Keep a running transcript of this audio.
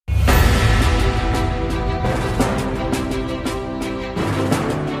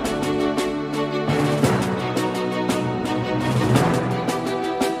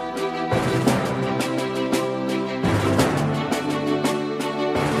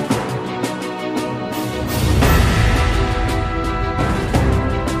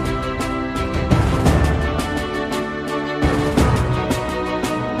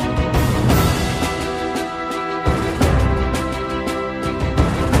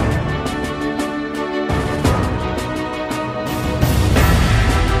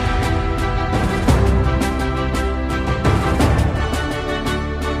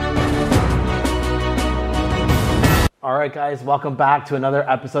right, guys, welcome back to another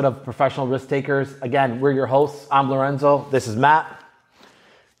episode of Professional Risk Takers. Again, we're your hosts. I'm Lorenzo. This is Matt.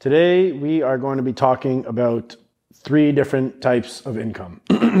 Today, we are going to be talking about 3 different types of income.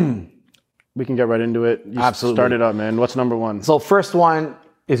 We can get right into it. Absolutely. Start it up, man. What's number 1? So first one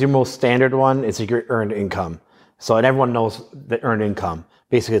is your most standard one. It's your earned income. So, and everyone knows the earned income.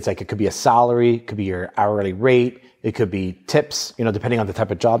 Basically, it's like it could be a salary, it could be your hourly rate, it could be tips, depending on the type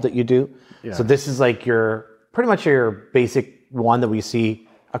of job that you do. Yeah. So this is like pretty much your basic one that we see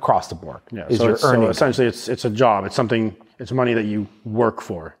across the board. Yeah. Is your so essentially, it's a job. It's money that you work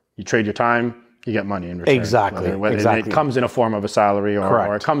for. You trade your time, you get money in return. Exactly. It comes in a form of a salary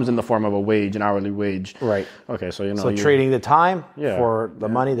or it comes in the form of a wage, an hourly wage. Right. Okay, so So trading the time for the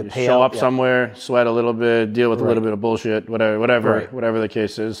money to pay show up somewhere, sweat a little bit, deal with a little bit of bullshit, whatever the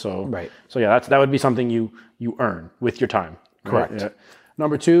case is. So that would be something you earn with your time. Correct. Right? Yeah.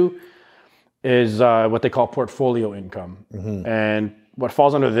 Number 2 is what they call portfolio income. Mm-hmm. And what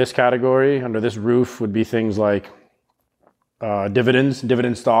falls under this category, under this roof, would be things like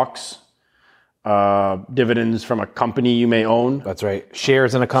dividend stocks, dividends from a company you may own. That's right.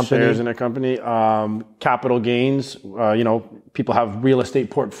 Shares in a company. Capital gains. People have real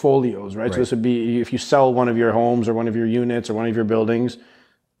estate portfolios, right? So this would be if you sell one of your homes or one of your units or one of your buildings,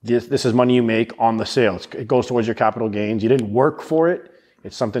 this is money you make on the sale. It goes towards your capital gains. You didn't work for it.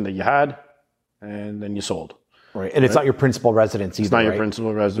 It's something that you had, and then you sold. Right, and it's not your principal residence either. It's not your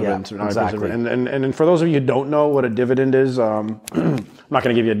principal residence. Yeah, exactly. And for those of you who don't know what a dividend is, I'm not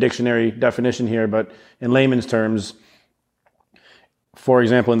going to give you a dictionary definition here, but in layman's terms, for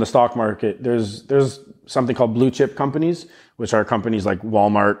example, in the stock market, there's something called blue chip companies, which are companies like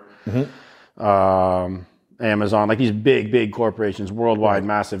Walmart, Amazon, like these big corporations, worldwide,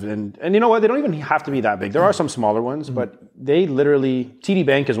 massive. And you know what? They don't even have to be that big. There are some smaller ones, but they literally, TD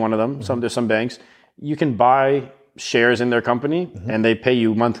Bank is one of them. There's some banks. You can buy shares in their company and they pay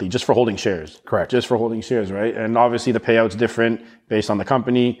you monthly just for holding shares. Correct. Just for holding shares, right? And obviously the payout's different based on the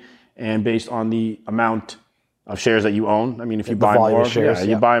company and based on the amount of shares that you own. I mean, if you buy more,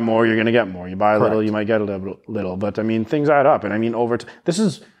 you buy more, you're going to get more. You buy a little, you might get a little. But I mean, things add up. And I mean, this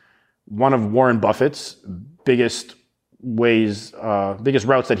is one of Warren Buffett's biggest routes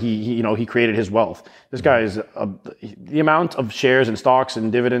that he created his wealth. This guy is the amount of shares and stocks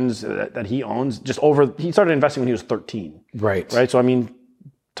and dividends that he owns he started investing when he was 13. Right. So I mean,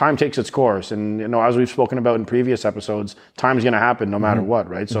 time takes its course, and as we've spoken about in previous episodes, time's going to happen no matter what,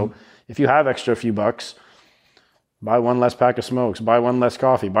 right? So if you have extra few bucks, buy one less pack of smokes, buy one less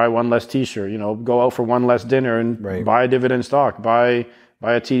coffee, buy one less t-shirt, go out for one less dinner and buy a dividend stock, buy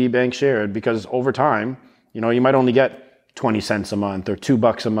a TD Bank share, because over time, you might only get 20 cents a month or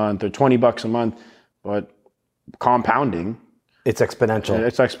 $2 a month or $20 a month, but compounding. It's exponential.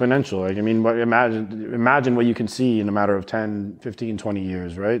 It's exponential. Like, I mean, imagine what you can see in a matter of 10, 15, 20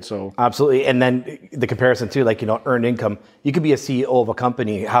 years, right? So absolutely. And then the comparison too, earned income. You could be a CEO of a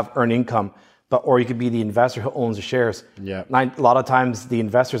company, have earned income, or you could be the investor who owns the shares. Yeah. A lot of times the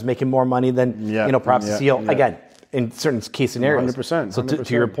investor is making more money than, perhaps the CEO. Yeah. Again, in certain case scenarios. 100%. So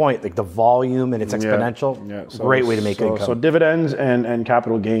to your point, like the volume and it's exponential, great way to make income. So dividends and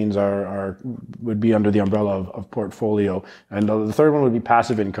capital gains would be under the umbrella of portfolio. And the third one would be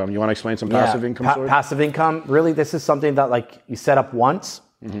passive income. You want to explain some passive income? Passive income, really, this is something that you set up once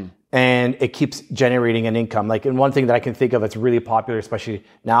and it keeps generating an income. And one thing that I can think of that's really popular, especially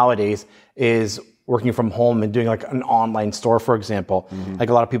nowadays, is working from home and doing an online store, for example. A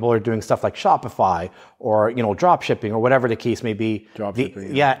lot of people are doing stuff like Shopify or, drop shipping or whatever the case may be. Drop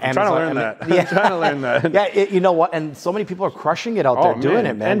shipping. Yeah. I'm trying to learn that. I'm trying to learn that. Yeah, you know what? And so many people are crushing it out there doing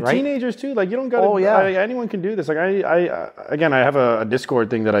it, man. And teenagers too. You don't got to, anyone can do this. I have a Discord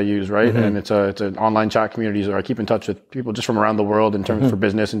thing that I use, right? And it's an online chat community where I keep in touch with people just from around the world in terms for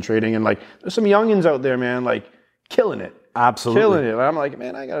business and trading. And there's some youngins out there, man, killing it. Absolutely. Killing it. I'm like,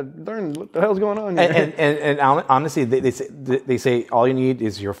 man, I got to learn what the hell's going on here. And honestly, they say all you need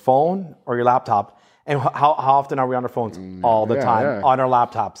is your phone or your laptop. And how often are we on our phones? All the time. Yeah. On our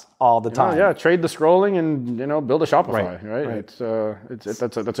laptops all the time. Trade the scrolling and, build a Shopify, right?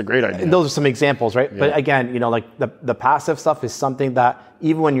 That's a great idea. And those are some examples, right? Yeah. But again, the passive stuff is something that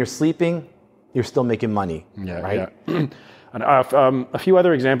even when you're sleeping, you're still making money, right? Yeah. And, a few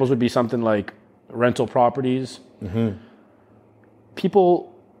other examples would be something like rental properties.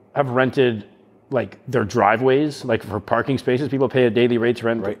 People have rented their driveways, for parking spaces. People pay a daily rate to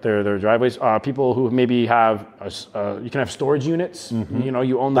rent their driveways. People who maybe have you can have storage units.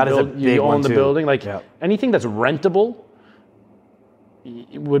 You own the building. Anything that's rentable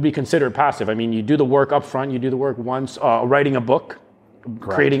would be considered passive. I mean, you do the work up front. You do the work once. Writing a book.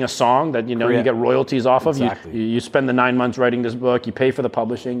 creating a song that, you get royalties off of. Exactly. You spend the 9 months writing this book, you pay for the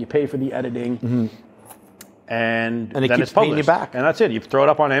publishing, you pay for the editing, and it then keeps it's published. paying you back. And that's it. You throw it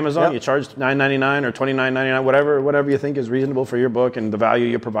up on Amazon, Yep. you charge $9.99 or $29.99, whatever you think is reasonable for your book and the value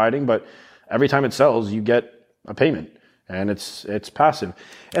you're providing. But every time it sells, you get a payment, and it's passive.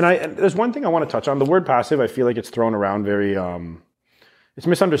 And there's one thing I want to touch on. The word passive, I feel like it's thrown around very. It's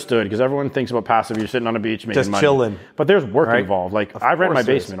misunderstood because everyone thinks about passive. You're sitting on a beach making Just money. chilling. But there's work Right? involved. Like, I rent my course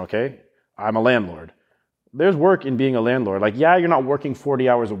there is. basement, okay? I'm a landlord. There's work in being a landlord. Like, yeah, you're not working 40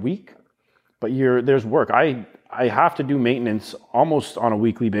 hours a week, but there's work. I have to do maintenance almost on a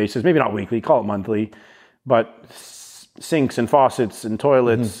weekly basis. Maybe not weekly, call it monthly. But sinks and faucets and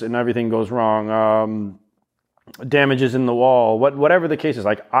toilets and everything goes wrong. Damages in the wall, whatever the case is,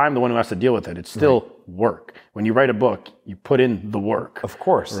 like, I'm the one who has to deal with it. It's still work. When you write a book, you put in the work. Of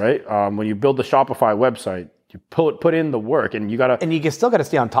course. Right? When you build the Shopify website, you put in the work, and you gotta. And you still got to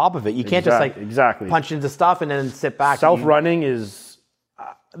stay on top of it. You can't Exactly. punch into stuff and then sit back. Self-running is.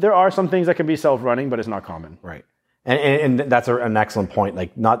 There are some things that can be self-running, but it's not common. Right. And that's an excellent point.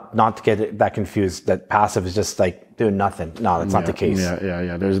 Like, not to get that confused, that passive is just like doing nothing. No, that's not the case.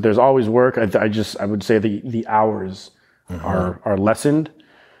 Yeah. There's always work. I would say the hours are lessened,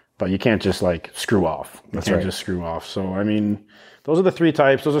 but you can't just like screw off. You can't just screw off. So, I mean, those are the three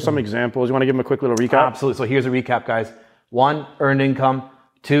types. Those are some examples. You want to give them a quick little recap? Absolutely. So here's a recap, guys. 1, earned income.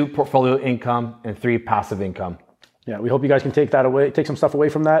 2, portfolio income. And 3, passive income. Yeah, we hope you guys can take some stuff away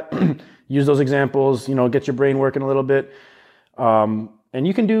from that. Use those examples, get your brain working a little bit. And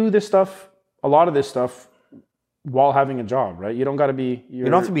you can do a lot of this stuff while having a job, right? You don't got to be... You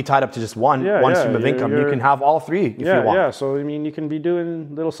don't have to be tied up to just one stream of income. You can have all three if you want. Yeah, so I mean, you can be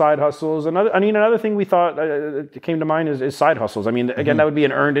doing little side hustles. Another thing we thought came to mind is side hustles. I mean, again, that would be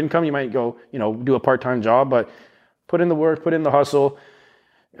an earned income. You might go, do a part-time job, but put in the work, put in the hustle.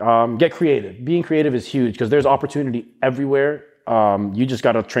 Get creative. Being creative is huge because there's opportunity everywhere. You just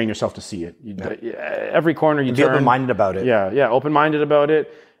got to train yourself to see it. Every corner you turn. Be open-minded about it. Yeah, open-minded about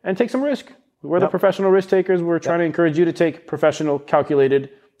it, and take some risk. We're the professional risk takers. We're trying to encourage you to take professional, calculated,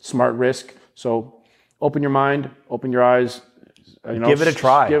 smart risk. So open your mind, open your eyes. Give it a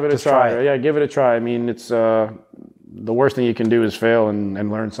try. Give it Just a try. try it. Yeah, give it a try. I mean, it's the worst thing you can do is fail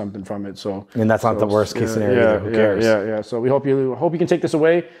and learn something from it. So, and that's not the worst case scenario. Who cares? Yeah. So we hope you can take this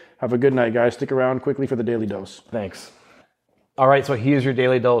away. Have a good night, guys. Stick around quickly for the Daily Dose. Thanks. All right, so here's your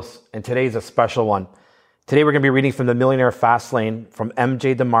Daily Dose, and today's a special one. Today we're going to be reading from the Millionaire Fastlane from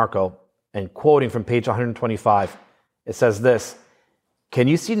MJ DeMarco and quoting from page 125. It says this: "Can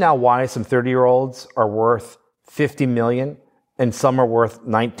you see now why some 30-year-olds are worth 50 million and some are worth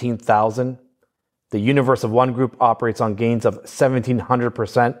 19,000? The universe of one group operates on gains of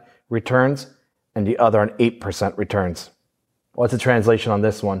 1,700% returns and the other on 8% returns." What's the translation on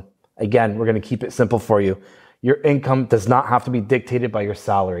this one? Again, we're going to keep it simple for you. Your income does not have to be dictated by your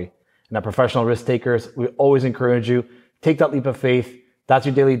salary. And at Professional Risk Takers, we always encourage you, take that leap of faith. That's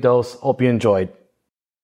your Daily Dose. Hope you enjoyed.